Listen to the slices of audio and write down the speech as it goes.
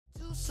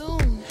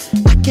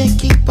I can't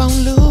keep on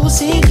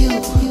losing you.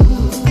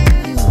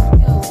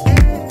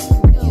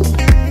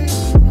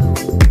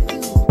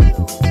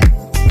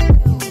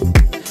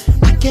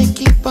 I can't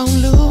keep on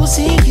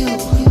losing you.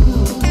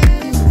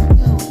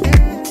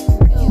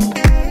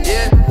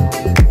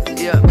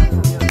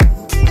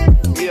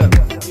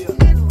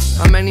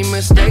 How many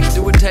mistakes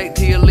do it take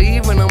till you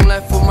leave? And I'm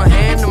left with my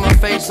hand and my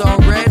face all